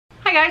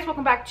Hi guys,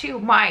 welcome back to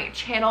my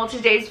channel.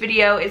 Today's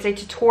video is a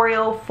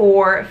tutorial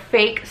for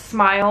fake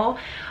smile.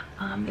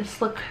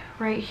 This look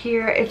right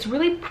here, it's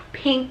really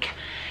pink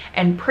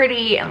and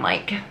pretty and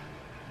like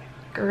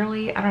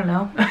girly, I don't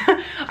know.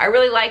 I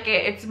really like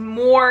it. It's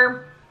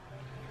more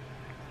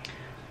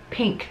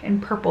pink and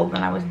purple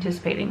than I was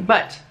anticipating,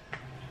 but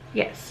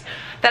yes,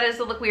 that is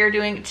the look we are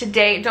doing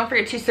today. Don't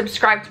forget to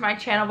subscribe to my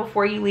channel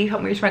before you leave.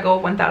 Help me reach my goal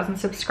of 1,000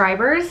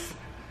 subscribers.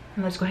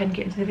 And let's go ahead and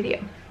get into the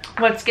video.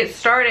 Let's get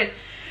started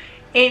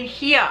in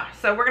here.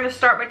 So we're gonna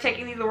start by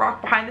taking the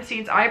Lorac Behind the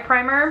Scenes Eye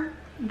Primer.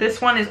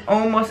 This one is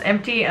almost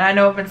empty, and I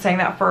know I've been saying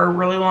that for a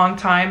really long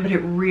time, but it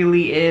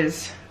really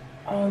is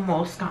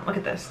almost gone. Look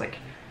at this, like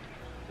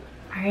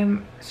I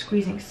am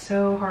squeezing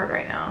so hard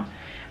right now.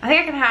 I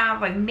think I can have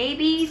like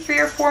maybe 3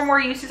 or 4 more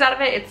uses out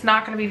of it. It's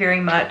not gonna be very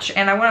much,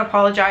 and I wanna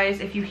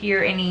apologize if you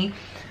hear any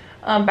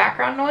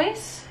background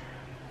noise.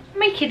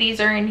 My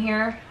kitties are in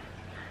here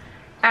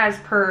as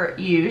per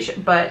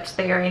usual, but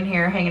they are in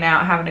here hanging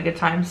out, having a good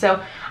time.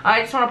 So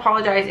I just want to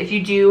apologize if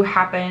you do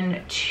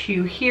happen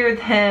to hear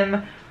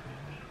them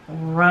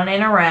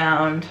running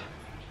around,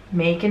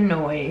 making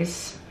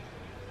noise,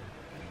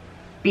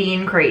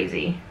 being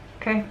crazy.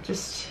 Okay,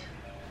 just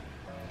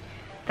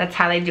that's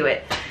how they do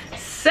it.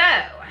 So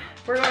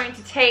we're going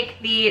to take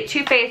the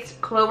Too Faced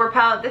Clover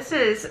palette. This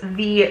is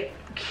the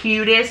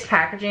cutest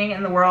packaging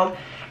in the world.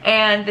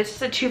 And this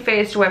is a Too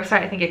Faced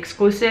website, I think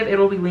exclusive.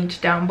 It'll be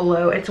linked down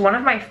below. It's one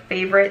of my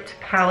favorite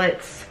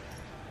palettes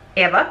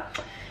ever.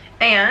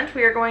 And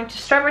we are going to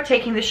start by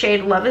taking the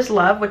shade Love is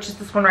Love, which is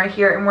this one right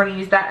here. And we're gonna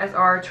use that as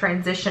our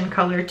transition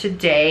color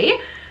today.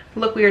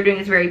 The look we are doing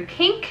is very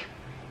pink.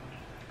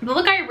 The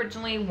look I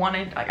originally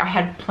wanted, like I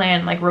had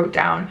planned, like wrote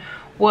down,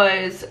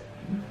 was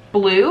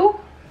blue.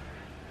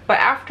 But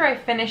after I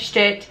finished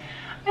it,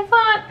 I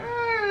thought,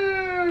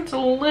 it's a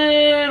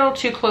little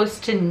too close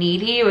to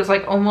Needy. It was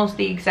like almost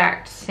the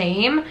exact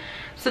same.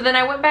 So then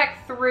I went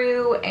back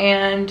through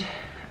and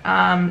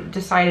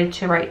decided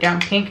to write down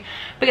pink,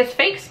 because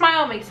Fake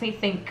Smile makes me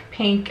think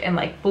pink and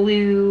like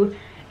blue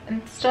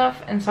and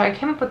stuff. And so I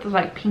came up with this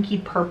like pinky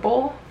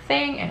purple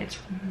thing, and it's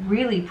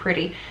really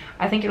pretty.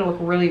 I think it'll look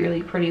really,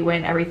 really pretty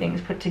when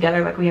everything's put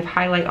together. Like we have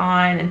highlight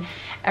on and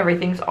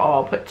everything's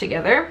all put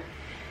together.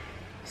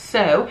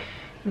 So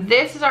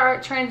this is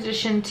our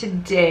transition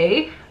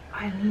today.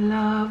 I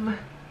love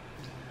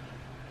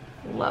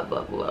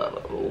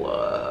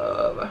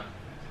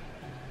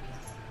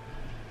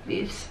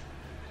these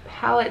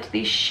palettes,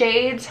 these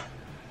shades.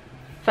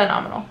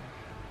 Phenomenal.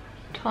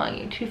 I'm telling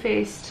you, Too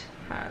Faced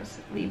has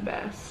the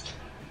best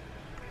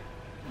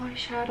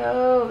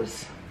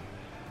eyeshadows.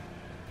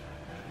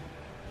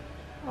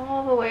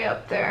 All the way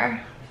up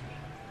there.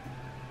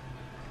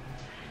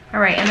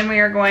 Alright, and then we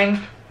are going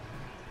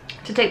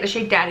to take the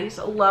shade Daddy's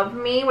Love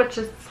Me, which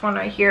is this one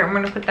right here. I'm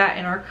going to put that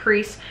in our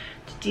crease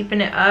to deepen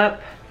it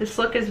up. This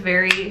look is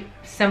very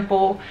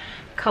simple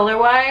color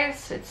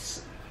wise.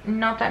 It's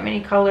not that many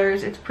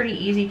colors. It's pretty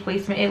easy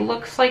placement. It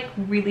looks like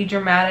really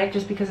dramatic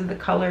just because of the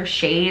color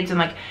shades and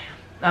like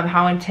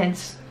how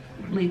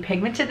intensely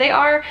pigmented they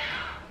are,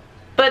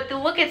 but the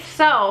look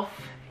itself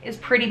is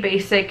pretty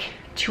basic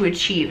to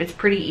achieve. It's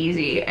pretty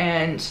easy,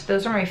 and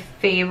those are my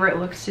favorite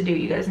looks to do.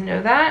 You guys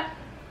know that.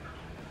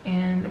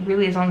 And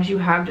really, as long as you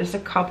have just a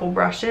couple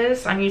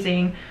brushes, I'm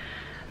using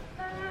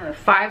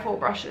 5 whole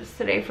brushes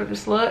today for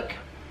this look,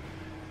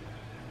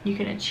 you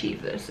can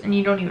achieve this. And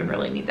you don't even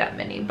really need that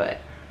many,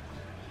 but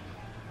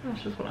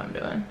that's just what I'm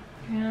doing.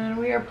 And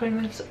we are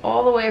putting this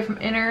all the way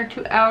from inner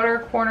to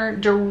outer corner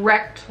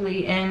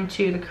directly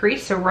into the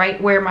crease, so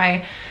right where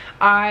my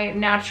eye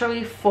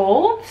naturally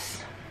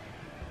folds.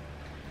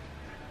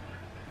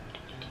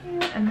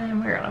 And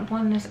then we're gonna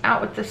blend this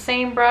out with the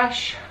same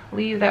brush.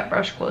 Leave that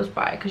brush close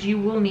by because you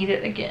will need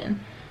it again,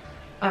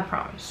 I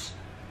promise.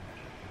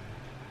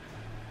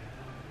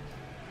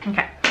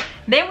 Okay,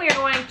 then we are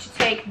going to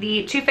take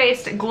the Too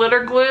Faced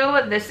Glitter Glue.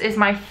 This is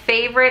my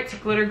favorite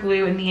glitter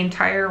glue in the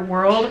entire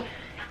world.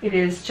 It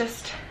is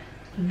just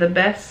the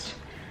best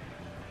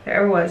there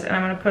ever was. And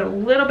I'm gonna put a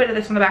little bit of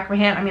this on the back of my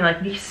hand. I mean,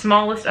 like the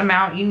smallest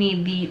amount. You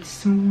need the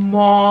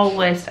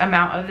smallest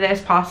amount of this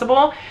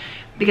possible,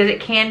 because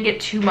it can get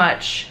too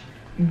much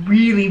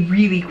really,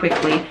 really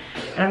quickly.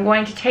 And I'm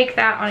going to take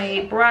that on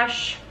a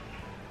brush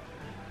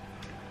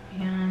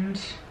and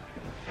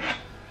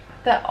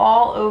put that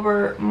all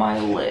over my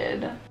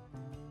lid.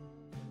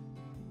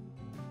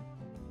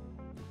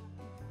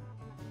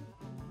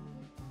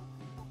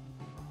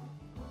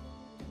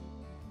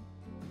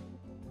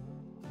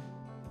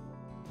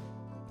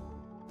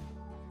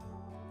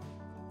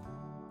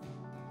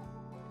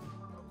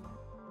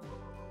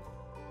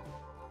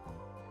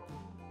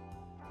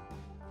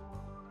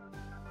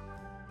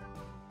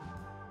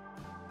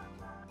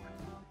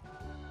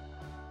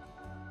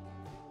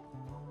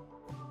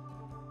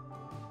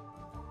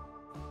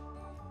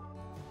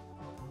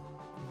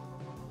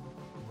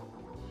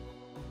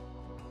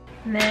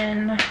 And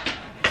then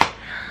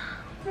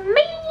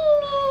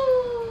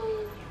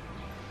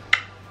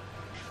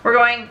we're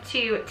going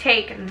to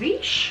take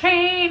the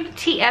shade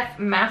TF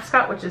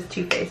Mascot, which is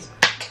Too Faced.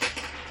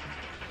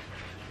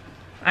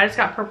 I just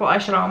got purple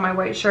eyeshadow on my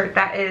white shirt.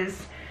 That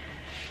is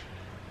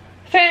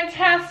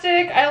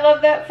fantastic. I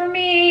love that for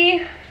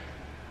me.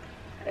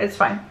 It's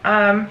fine.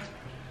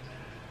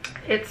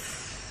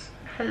 It's,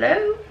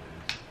 hello?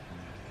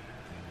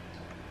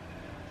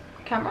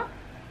 Camera?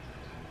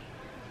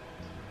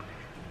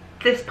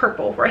 This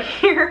purple right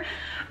here.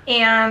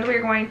 And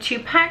we're going to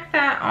pack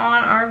that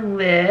on our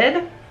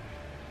lid.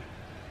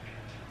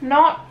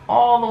 Not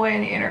all the way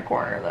in the inner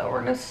corner though. We're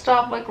gonna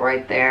stop like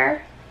right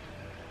there.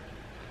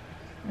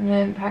 And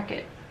then pack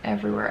it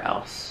everywhere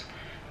else.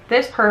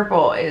 This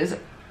purple is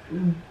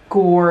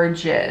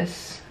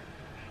gorgeous.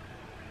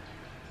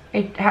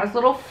 It has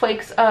little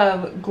flakes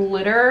of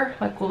glitter,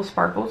 like little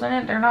sparkles in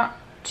it. They're not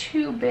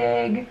too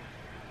big,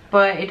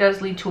 but it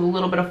does lead to a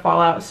little bit of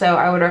fallout. So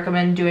I would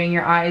recommend doing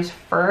your eyes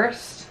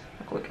first.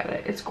 Look at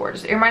it, it's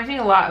gorgeous. It reminds me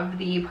a lot of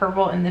the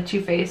purple in the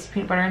Too Faced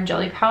Peanut Butter and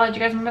Jelly palette. Do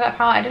you guys remember that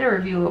palette? I did a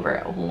review over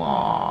it a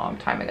long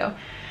time ago.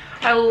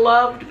 I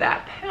loved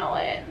that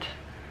palette.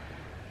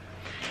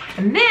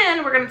 And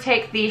then we're gonna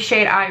take the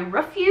shade I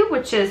Rough You,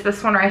 which is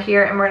this one right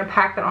here, and we're gonna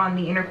pack that on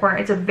the inner corner.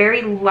 It's a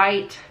very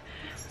light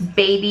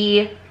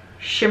baby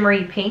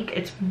shimmery pink.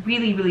 It's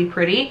really, really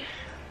pretty.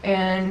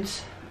 And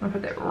I'm gonna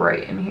put that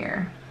right in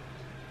here.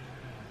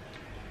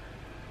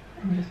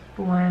 And just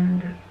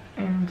blend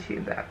into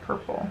that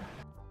purple.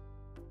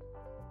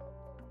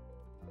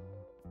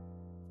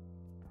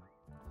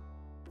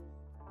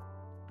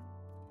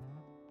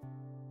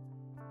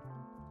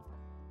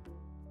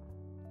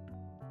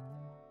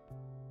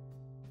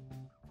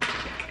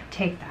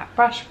 Take that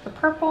brush with the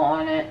purple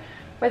on it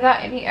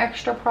without any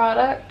extra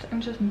product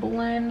and just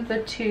blend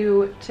the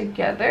two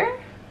together.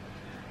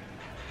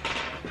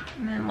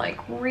 And then like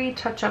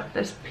retouch up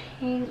this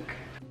pink.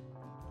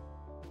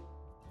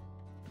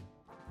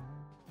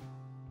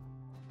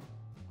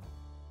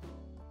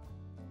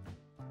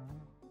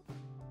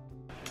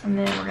 And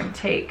then we're gonna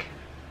take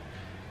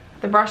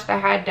the brush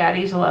that had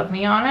Daddy's Love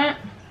Me on it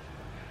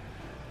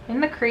in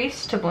the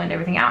crease to blend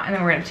everything out. And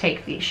then we're gonna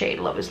take the shade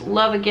Love Is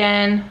Love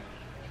Again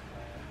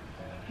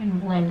and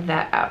blend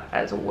that out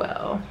as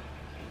well.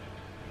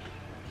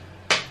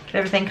 Get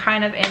everything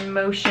kind of in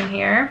motion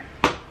here.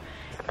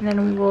 And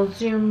then we will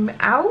zoom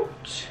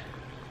out.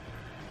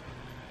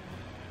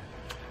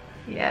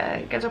 Yeah,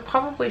 you guys will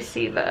probably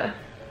see the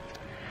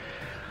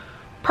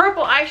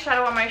purple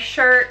eyeshadow on my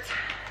shirt.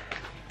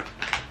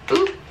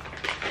 Oops.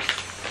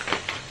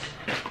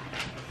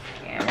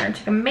 And we're gonna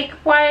take a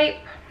makeup wipe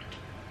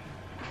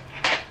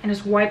and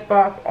just wipe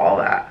off all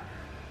that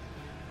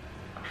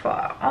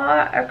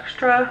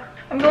extra.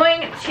 I'm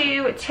going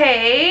to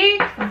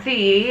take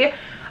the,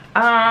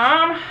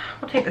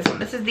 we'll take this one.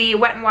 This is the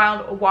Wet n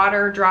Wild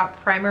Water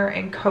Drop Primer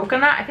in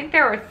Coconut. I think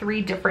there are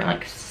 3 different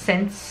like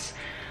scents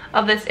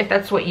of this, if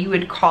that's what you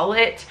would call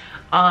it.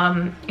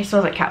 It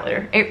smells like cat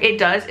litter. It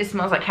does. It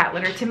smells like cat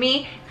litter to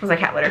me. It smells like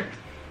cat litter.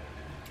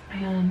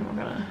 And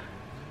we're gonna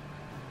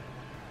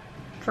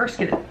first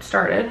get it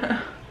started.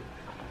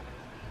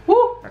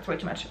 Woo, that's way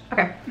too much.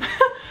 Okay.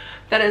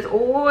 That is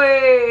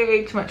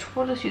way too much.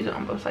 We'll just use it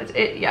on both sides.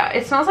 Yeah,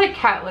 it smells like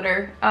cat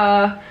litter.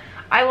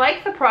 I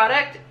like the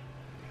product.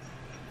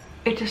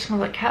 It just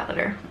smells like cat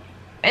litter.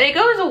 And it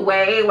goes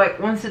away like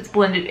once it's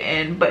blended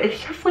in, but it's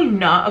definitely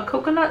not a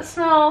coconut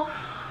smell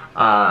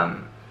at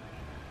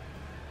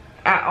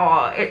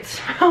all. It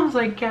smells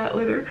like cat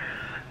litter.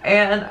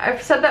 And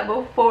I've said that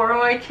before on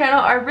my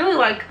channel. I really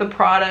like the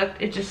product.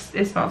 It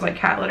smells like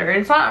cat litter.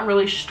 It's not a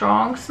really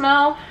strong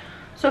smell.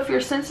 So if you're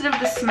sensitive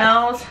to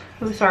smells,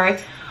 oh sorry,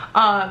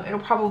 it'll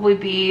probably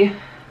be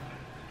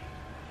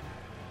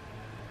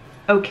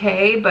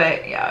okay.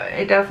 But yeah,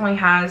 it definitely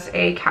has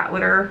a cat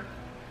litter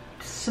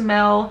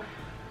smell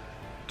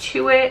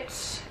to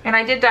it. And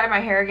I did dye my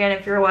hair again.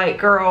 If you're like,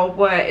 girl,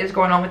 what is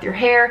going on with your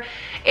hair?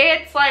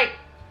 It's like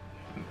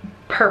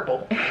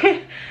purple.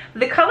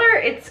 The color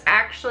it's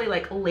actually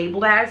like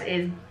labeled as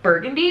is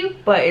burgundy,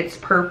 but it's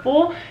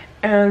purple,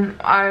 and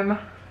I'm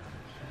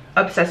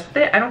obsessed with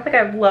it. I don't think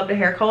I've loved a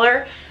hair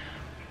color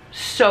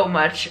so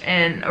much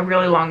in a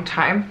really long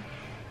time.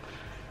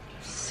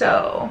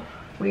 So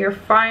we are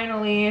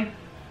finally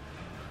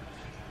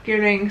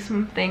getting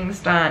some things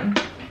done.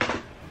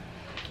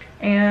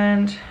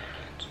 And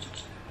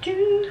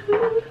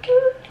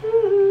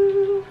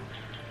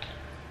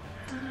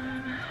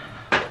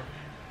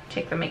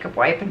take the makeup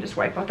wipe and just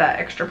wipe out that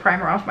extra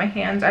primer off my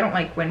hands. I don't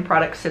like when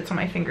product sits on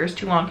my fingers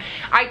too long.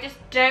 I just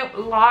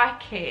don't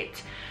like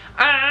it.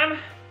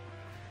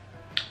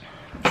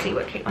 Let's see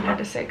what Caitlin had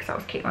to say, because that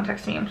was Caitlin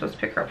texting me. I'm supposed to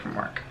pick her up from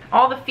work.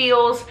 All the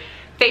Feels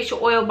facial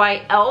oil by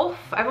e.l.f.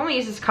 I've only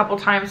used this a couple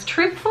times.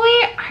 Truthfully,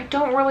 I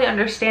don't really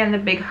understand the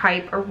big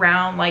hype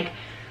around like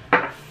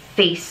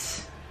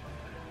face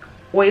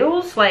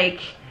oils.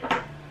 Like,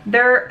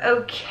 they're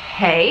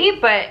okay,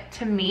 but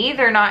to me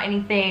they're not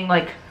anything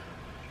like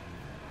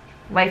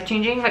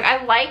life-changing. Like,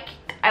 I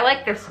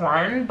like this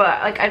one,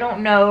 but like I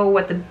don't know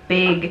what the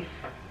big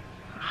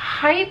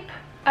hype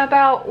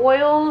about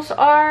oils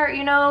are,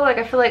 you know? Like,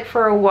 I feel like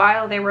for a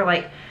while they were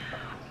like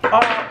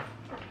all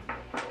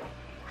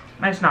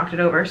I just knocked it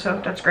over, so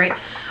that's great.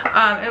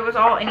 It was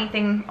all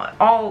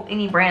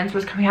any brands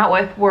was coming out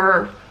with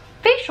were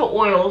facial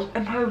oils,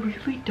 and I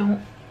really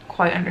don't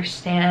quite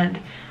understand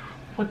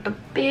what the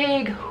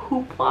big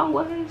hoopla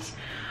was.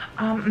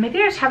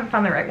 Maybe I just haven't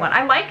found the right one.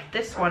 I like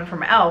this one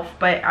from e.l.f.,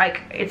 but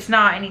it's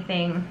not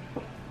anything,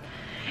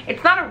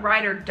 it's not a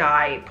ride or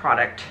die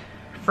product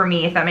for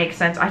me, if that makes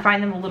sense. I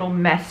find them a little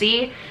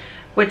messy,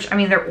 which, I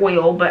mean, they're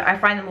oil, but I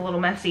find them a little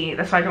messy.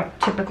 That's why I don't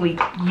typically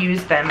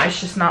use them. It's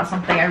just not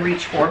something I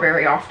reach for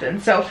very often.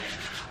 So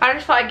I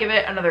just thought I'd give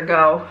it another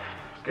go,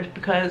 just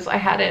because I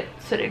had it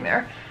sitting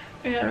there.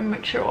 And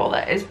make sure all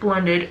that is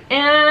blended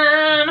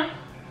in.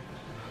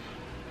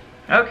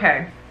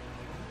 Okay,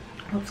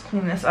 let's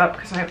clean this up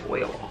because I have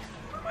oil all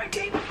over my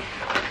table.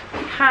 We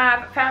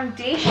have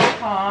foundation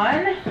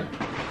on.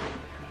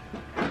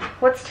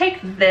 Let's take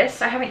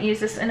this. I haven't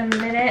used this in a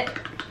minute.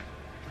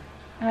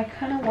 And I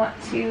kind of want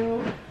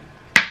to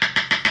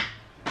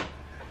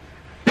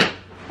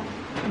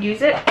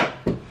use it.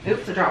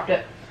 Oops, I dropped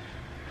it.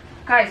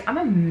 Guys, I'm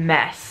a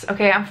mess,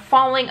 okay? I'm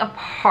falling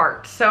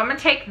apart. So I'm gonna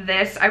take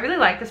this. I really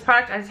like this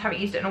product. I just haven't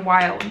used it in a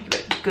while. Let me give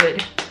it a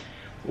good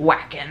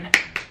whacking.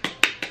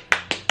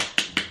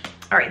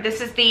 All right,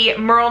 this is the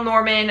Merle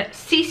Norman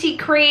CC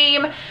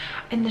Cream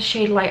in the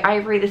shade Light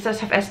Ivory. This does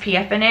have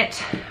SPF in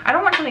it. I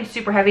don't want something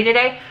super heavy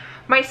today.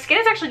 My skin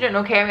is actually doing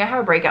okay. I mean, I have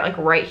a breakout like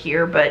right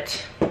here,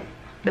 but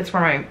that's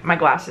where my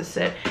glasses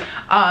sit.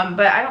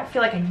 But I don't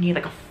feel like I need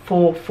like a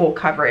full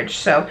coverage.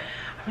 So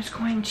I'm just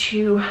going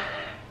to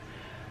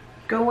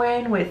go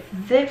in with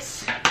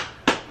this.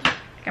 I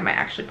think I might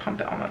actually pump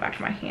it on the back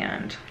of my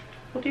hand.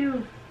 We'll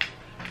do.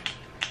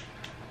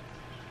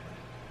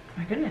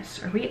 My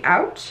goodness, are we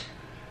out?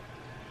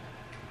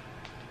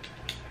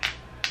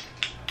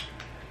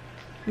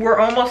 We're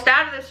almost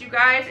out of this, you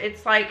guys.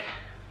 It's like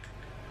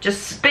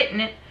just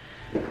spitting it.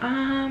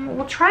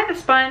 We'll try the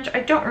sponge.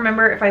 I don't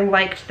remember if I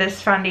liked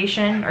this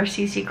foundation or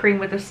CC cream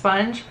with the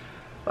sponge,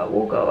 but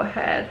we'll go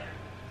ahead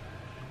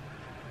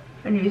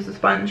and use the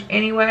sponge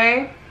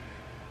anyway.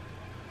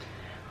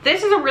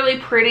 This is a really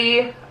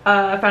pretty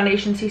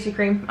foundation CC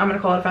cream. I'm gonna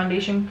call it a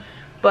foundation,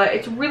 but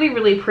it's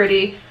really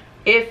pretty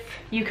if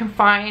you can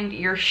find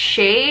your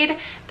shade.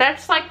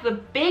 That's like the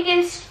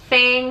biggest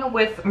thing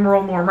with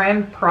Merle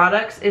Norman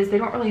products, is they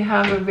don't really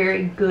have a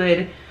very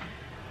good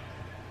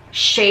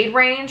shade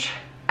range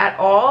at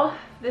all.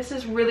 This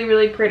is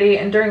really pretty,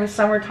 and during the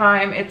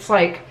summertime it's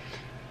like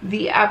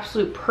the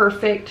absolute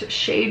perfect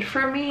shade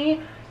for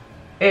me.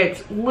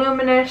 It's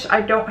luminous. I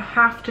don't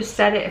have to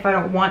set it if I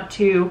don't want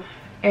to,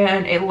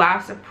 and it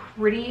lasts a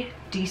pretty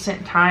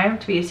decent time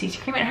to be a CC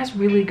cream. It has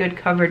really good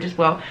coverage as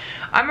well.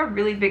 I'm a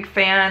really big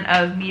fan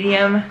of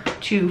medium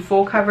to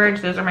full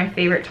coverage. Those are my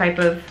favorite type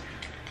of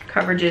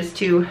coverages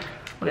too.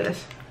 Look at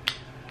this.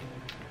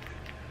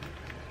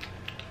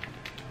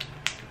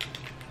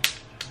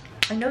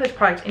 I know there's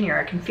product in here,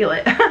 I can feel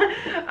it.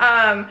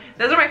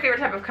 Those are my favorite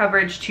type of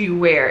coverage to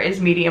wear,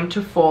 is medium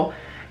to full.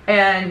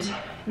 And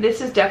this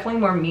is definitely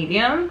more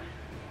medium,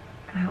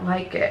 and I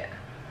like it.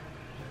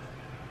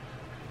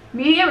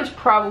 Medium is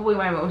probably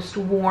my most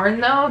worn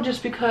though,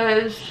 just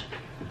because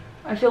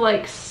I feel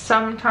like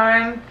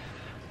sometimes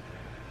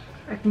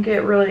I can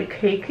get really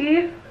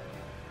cakey,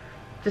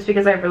 just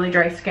because I have really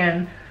dry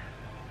skin.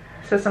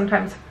 So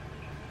sometimes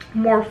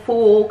more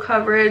full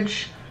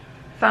coverage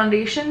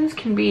foundations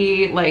can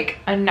be like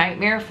a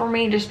nightmare for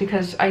me, just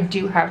because I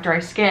do have dry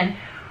skin,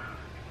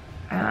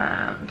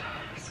 and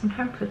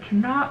sometimes it's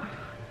not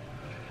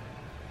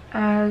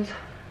as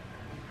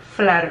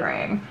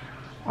flattering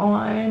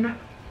on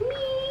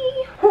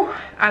me. Whew.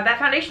 That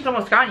foundation's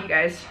almost gone, you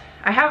guys.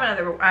 I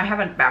have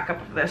a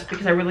backup of this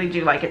because I really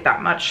do like it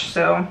that much,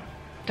 so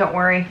don't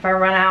worry if I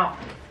run out,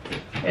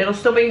 it'll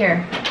still be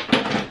here.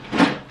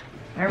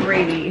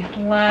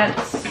 Alrighty,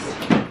 let's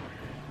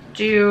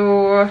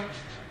do.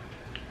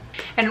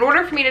 And in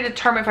order for me to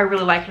determine if I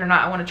really like it or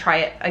not, I want to try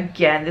it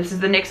again. This is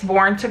the NYX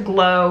Born to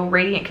Glow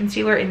Radiant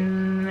Concealer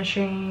in the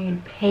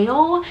shade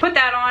Pale. Put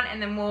that on,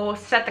 and then we'll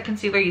set the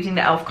concealer using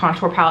the e.l.f.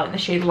 contour palette in the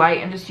shade Light,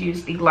 and just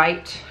use the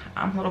light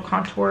little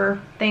contour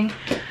thing.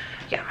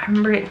 Yeah, I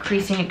remember it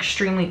creasing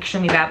extremely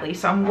badly,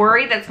 so I'm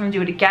worried that's going to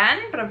do it again,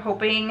 but I'm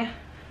hoping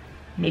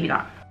maybe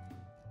not.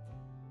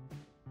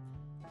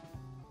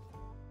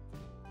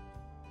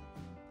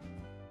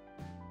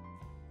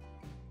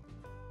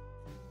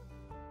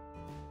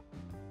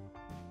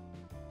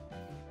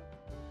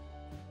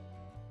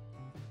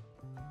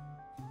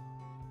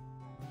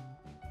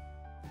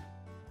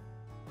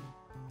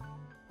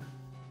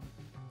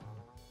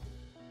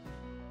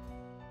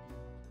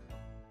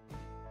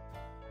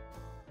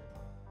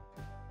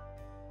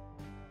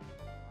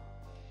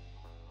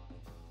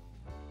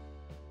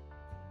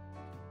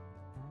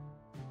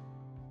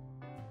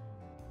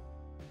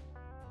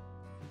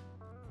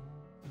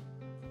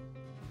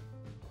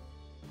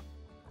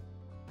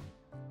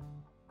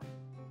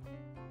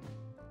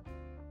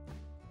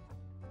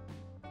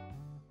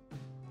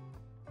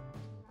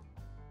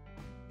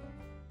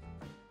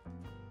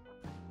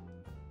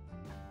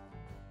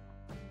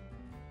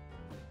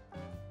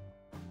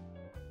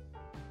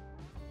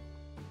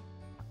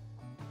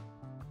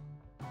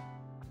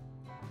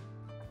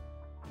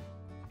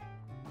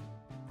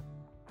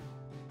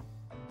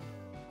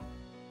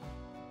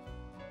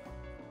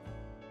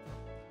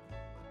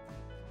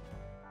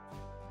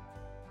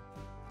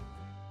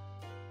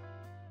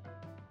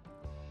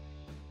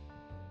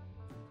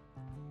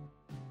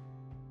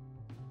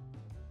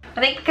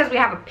 I think because we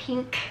have a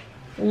pink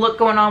look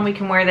going on, we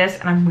can wear this,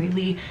 and I'm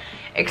really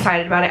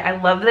excited about it.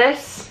 I love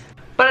this,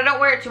 but I don't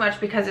wear it too much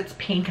because it's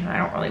pink and I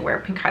don't really wear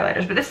pink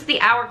highlighters. But this is the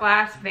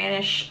Hourglass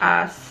Vanish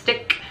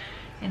stick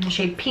in the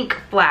shade Pink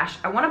Flash.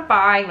 I want to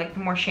buy like the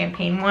more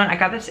champagne one. I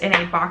got this in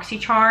a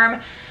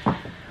BoxyCharm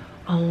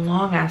a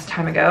long ass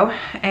time ago,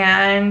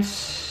 and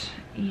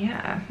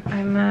yeah,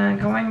 I'm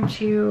going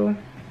to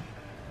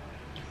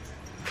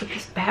put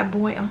this bad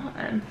boy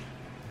on.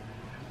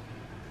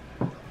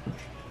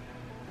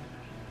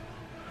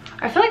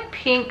 I feel like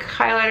pink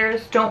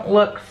highlighters don't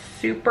look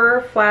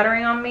super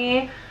flattering on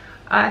me.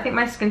 I think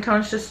my skin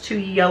tone is just too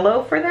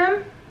yellow for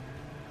them.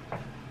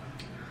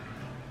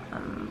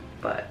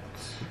 But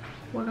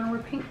we're gonna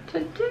wear pink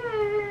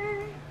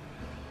today.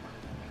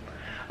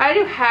 I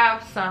do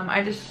have some.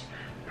 I just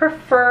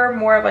prefer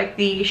more of like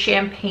the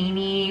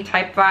champagne-y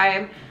type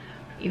vibe,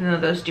 even though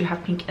those do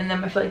have pink in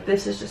them. I feel like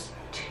this is just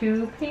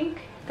too pink,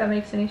 if that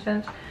makes any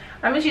sense.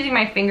 I'm just using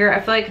my finger. I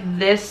feel like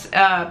this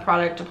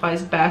product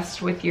applies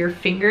best with your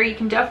finger. You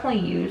can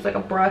definitely use like a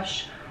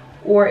brush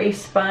or a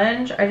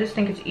sponge. I just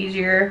think it's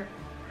easier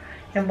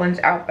and blends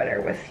out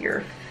better with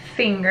your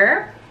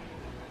finger.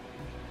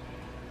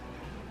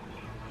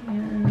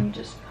 And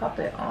just pop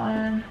it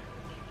on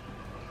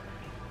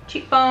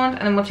cheekbones,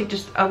 and then we'll take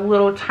just a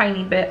little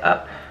tiny bit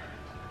up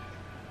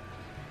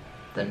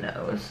the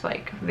nose,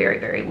 like very,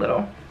 very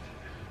little.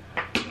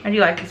 I do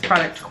like this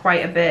product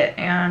quite a bit,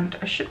 and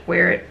I should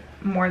wear it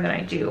more than I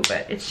do,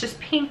 but it's just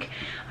pink.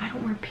 I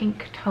don't wear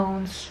pink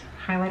tones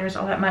highlighters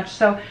all that much,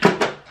 so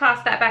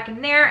toss that back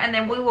in there, and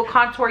then we will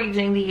contour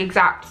using the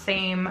exact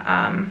same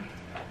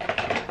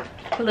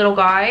little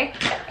guy,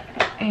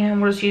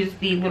 and we'll just use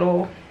the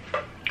little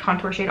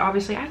contour shade.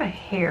 Obviously, I have a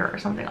hair or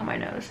something on my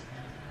nose.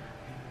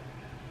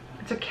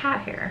 It's a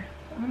cat hair.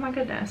 Oh my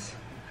goodness.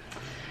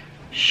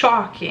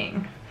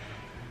 Shocking.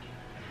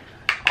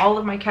 All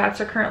of my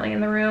cats are currently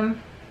in the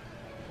room,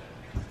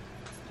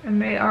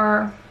 and they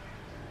are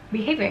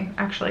behaving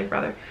actually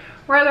rather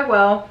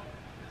well.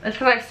 It's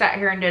because I sat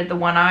here and did the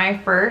one eye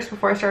first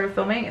before I started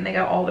filming, and they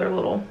got all their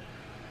little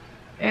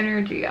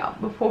energy out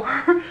before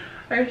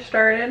I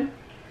started.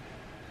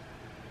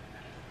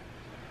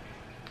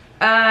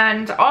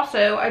 And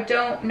also, I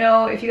don't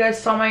know if you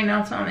guys saw my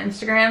announcement on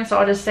Instagram, so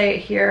I'll just say it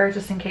here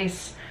just in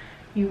case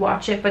you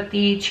watch it, but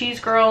the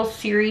Cheese Girls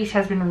series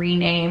has been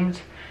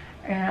renamed,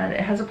 and it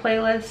has a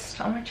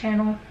playlist on my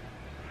channel.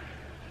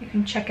 You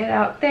can check it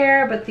out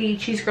there, but the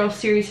Cheese Girls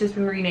series has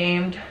been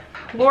renamed.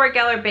 Laura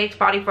Geller Baked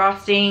Body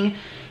Frosting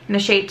in the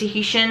shade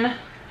Tahitian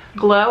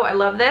Glow. I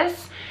love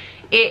this.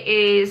 It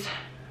is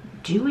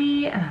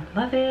dewy and I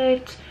love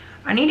it.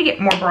 I need to get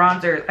more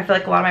bronzers. I feel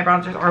like a lot of my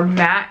bronzers are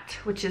matte,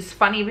 which is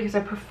funny because I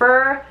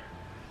prefer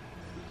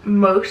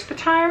most of the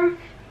time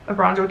a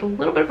bronzer with a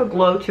little bit of a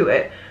glow to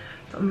it.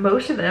 But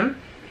most of them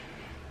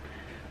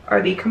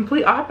are the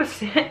complete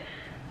opposite.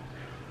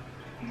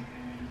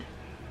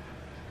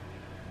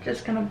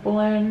 Just gonna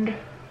blend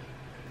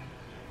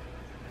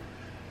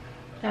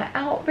that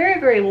out very,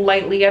 very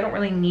lightly. I don't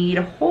really need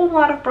a whole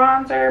lot of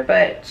bronzer,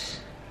 but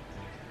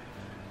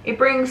it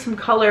brings some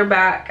color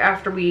back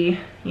after we,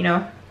 you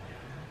know,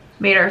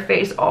 made our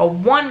face all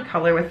one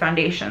color with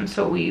foundation.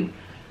 So we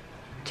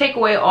take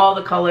away all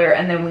the color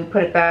and then we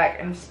put it back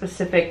in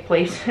specific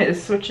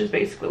places, which is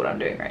basically what I'm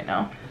doing right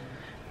now,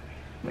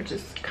 which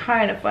is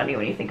kind of funny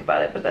when you think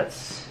about it, but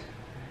that's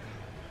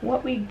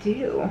what we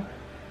do.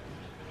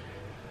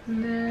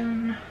 And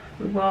then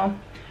we will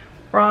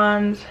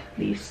bronze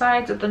the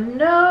sides of the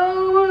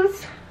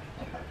nose,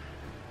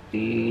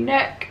 the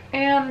neck,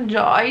 and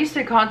jaw. I used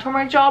to contour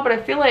my jaw, but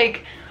I feel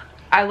like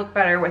I look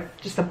better with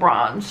just a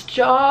bronze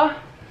jaw.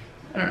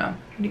 I don't know.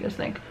 What do you guys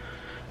think?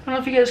 I don't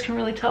know if you guys can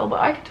really tell, but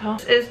I can tell.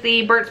 This is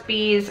the Burt's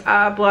Bees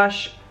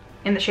blush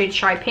in the shade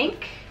Shy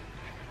Pink.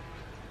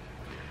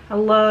 I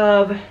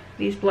love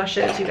these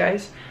blushes, you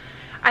guys.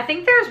 I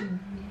think there's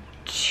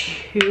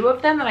 2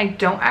 of them that I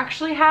don't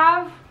actually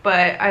have,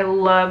 but I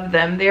love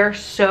them. They're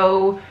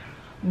so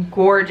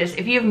gorgeous.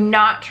 If you have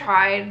not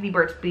tried the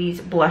Burt's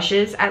Bees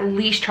blushes, at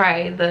least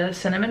try the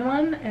cinnamon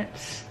one.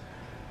 It's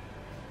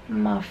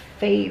my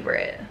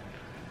favorite.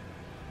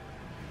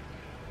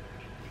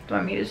 Do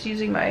I mean just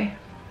using my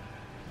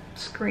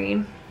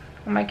screen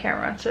on my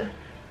camera to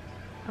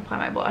apply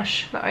my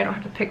blush, but I don't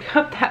have to pick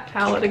up that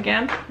palette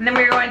again. And then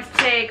we're going to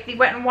take the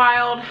Wet n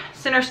Wild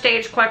Center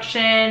Stage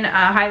Collection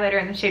highlighter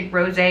in the shade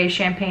Rosé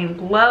Champagne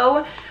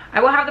Glow. I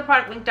will have the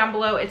product link down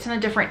below. It's in a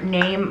different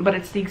name, but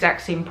it's the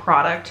exact same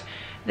product.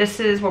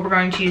 This is what we're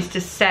going to use to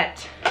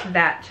set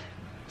that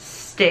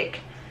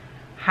stick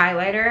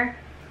highlighter.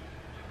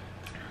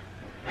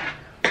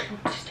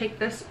 I'll just take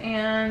this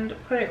and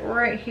put it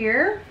right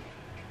here.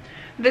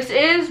 This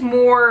is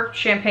more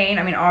champagne,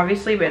 I mean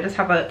obviously, but it does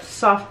have a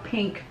soft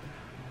pink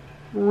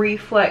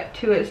reflect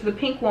to it, so the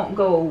pink won't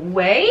go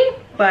away,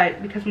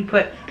 but because we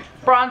put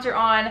bronzer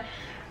on,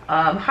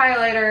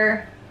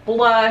 highlighter,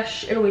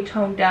 blush, it'll be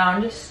toned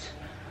down just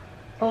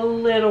a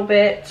little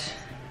bit,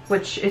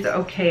 which is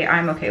okay.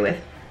 I'm okay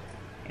with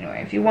Anyway,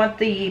 if you want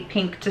the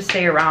pink to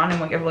stay around and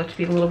want your look to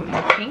be a little bit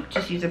more pink,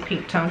 just use a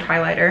pink toned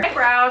highlighter.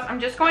 Eyebrows, I'm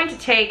just going to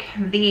take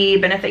the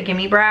Benefit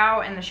Gimme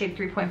Brow in the shade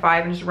 3.5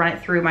 and just run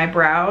it through my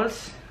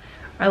brows.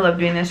 I love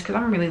doing this because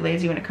I'm really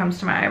lazy when it comes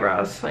to my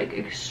eyebrows. Like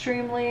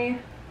extremely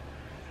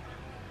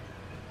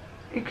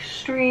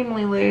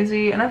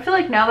lazy. And I feel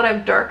like now that I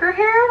have darker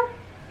hair,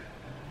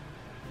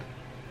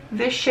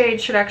 this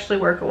shade should actually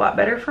work a lot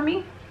better for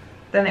me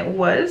than it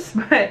was.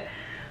 But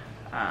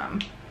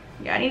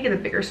yeah, I need to get a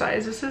bigger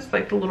size. This is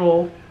like the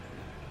little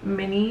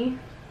mini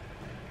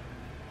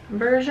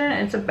version.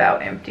 It's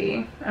about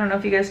empty. I don't know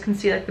if you guys can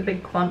see like the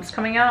big clumps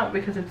coming out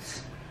because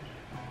it's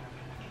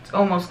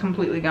almost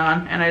completely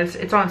gone, and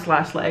it's on its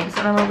last legs,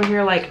 and I'm over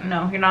here like,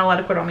 no, you're not allowed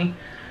to quit on me.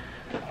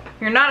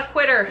 You're not a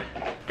quitter.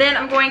 Then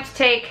I'm going to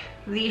take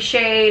the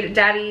shade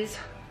Daddy's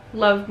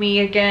Love Me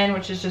Again,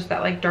 which is just that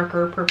like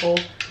darker purple,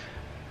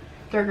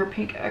 darker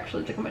pink,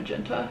 actually it's like a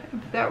magenta,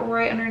 and put that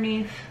right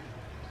underneath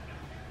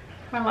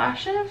my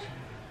lashes.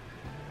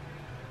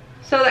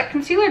 So that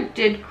concealer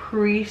did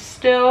crease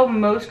still.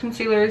 Most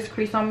concealers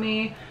crease on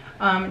me.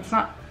 It's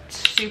not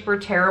super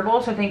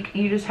terrible, so I think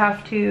you just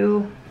have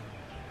to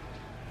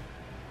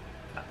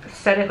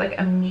set it like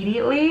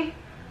immediately.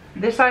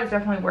 This side is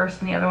definitely worse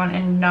than the other one,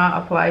 and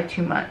not apply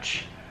too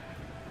much.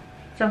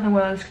 It's definitely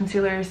one of those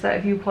concealers that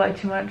if you apply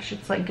too much,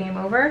 it's like game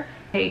over.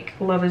 Take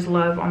Love is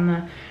Love on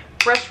the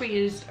brush we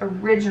used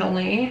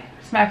originally,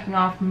 smacking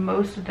off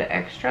most of the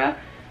extra,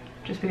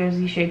 just because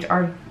these shades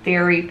are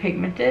very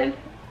pigmented,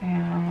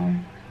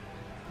 and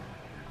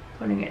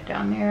putting it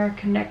down there,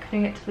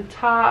 connecting it to the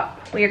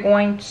top. We are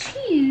going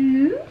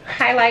to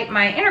highlight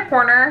my inner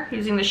corner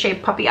using the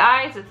shade Puppy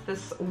Eyes. It's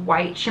this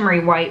white,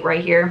 shimmery white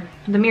right here.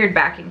 The mirrored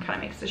backing kind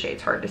of makes the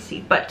shades hard to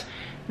see, but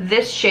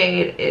this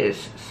shade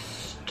is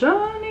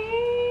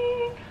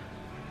stunning.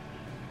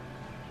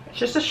 It's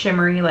just a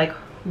shimmery like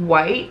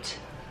white,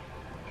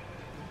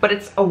 but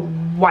it's a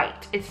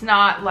white. It's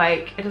not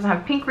like, it doesn't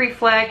have pink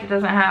reflect, it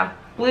doesn't have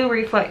blue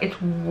reflect, it's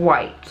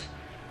white,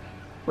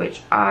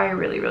 which I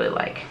really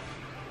like.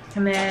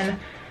 And then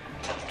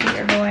we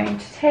are going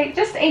to take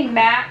just a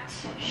matte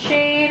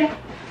shade,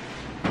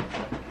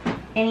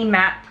 any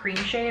matte cream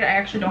shade. I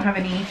actually don't have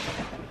any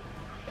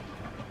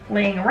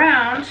laying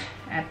around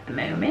at the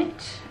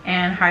moment,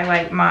 and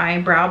highlight my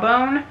brow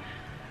bone.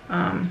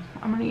 I'm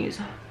gonna use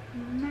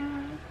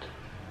matte.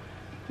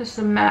 This is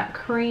a matte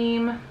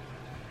cream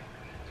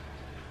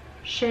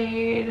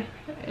shade.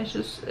 It's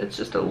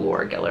just a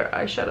Laura Geller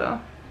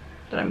eyeshadow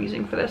that I'm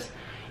using for this.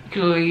 You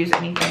could literally use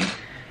anything.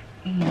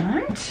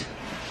 And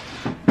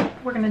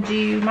we're gonna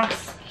do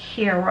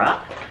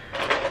mascara.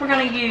 We're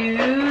gonna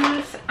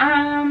use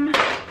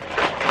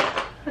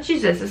let's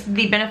use this. This is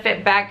the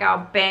Benefit Bad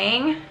Gal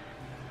Bang.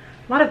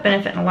 A lot of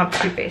Benefit and a lot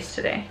of Too Faced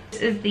today.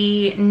 This is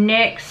the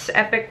NYX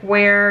Epic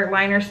Wear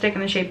liner stick in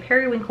the shade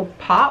Periwinkle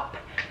Pop.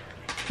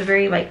 It's a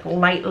very like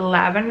light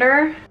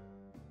lavender.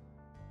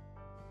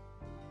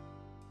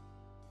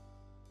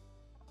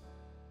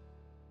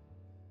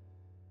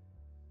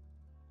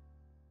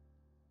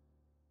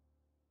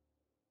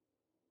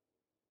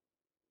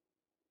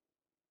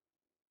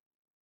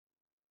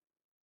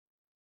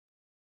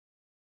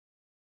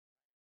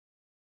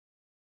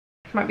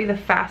 Might be the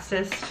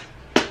fastest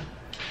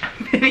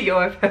video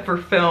I've ever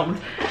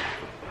filmed.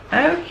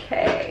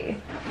 Okay.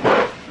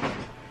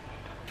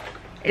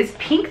 Is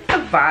pink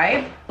the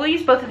vibe? We'll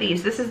use both of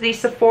these. This is the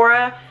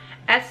Sephora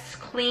S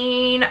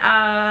Clean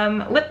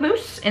Lip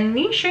Mousse in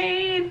the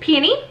shade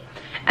Peony.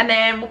 And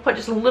then we'll put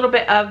just a little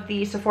bit of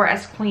the Sephora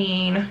S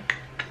Clean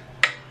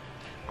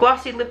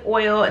Glossy Lip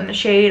Oil in the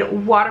shade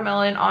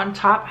Watermelon on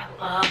top.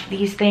 I love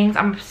these things.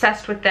 I'm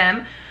obsessed with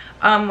them.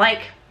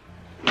 Like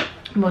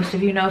most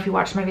of you know, if you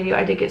watched my video,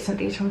 I did get sent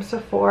these from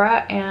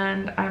Sephora,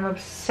 and I'm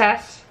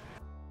obsessed.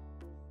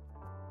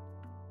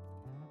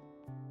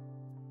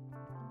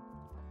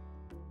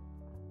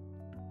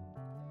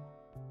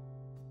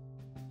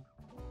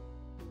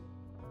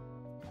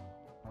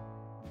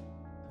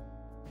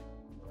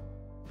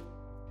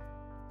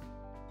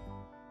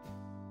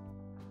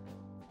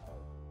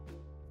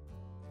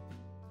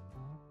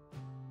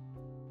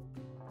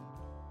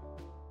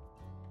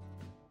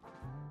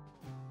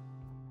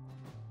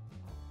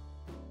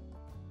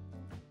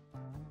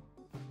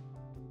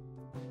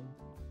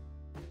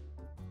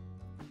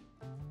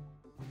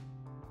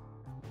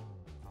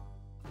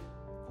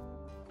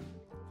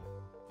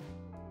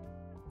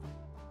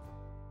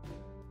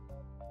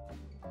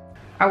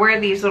 I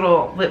wear these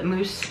little lip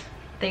mousse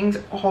things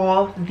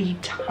all the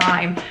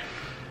time.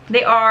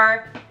 They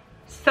are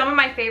some of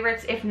my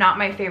favorites, if not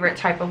my favorite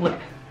type of lip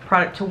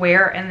product to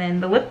wear. And then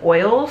the lip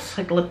oils,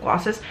 like the lip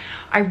glosses,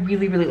 I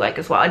really like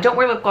as well. I don't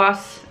wear lip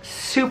gloss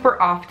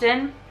super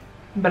often,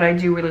 but I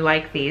do really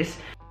like these.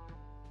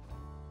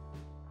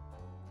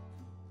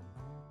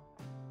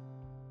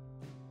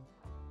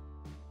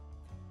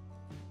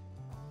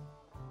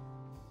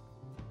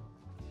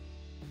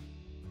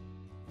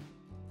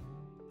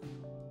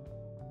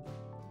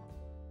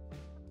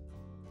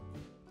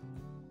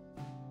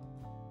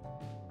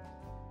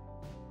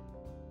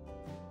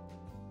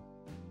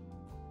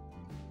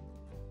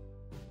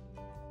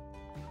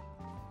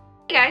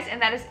 guys,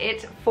 and that is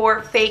it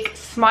for Fake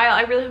Smile.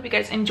 I really hope you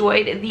guys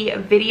enjoyed the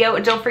video.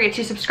 Don't forget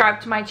to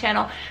subscribe to my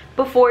channel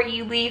before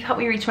you leave. Help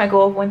me reach my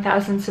goal of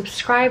 1,000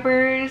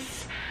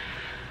 subscribers.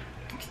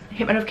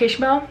 Hit my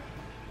notification bell.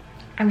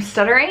 I'm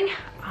stuttering,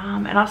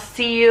 and I'll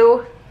see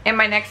you in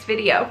my next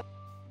video.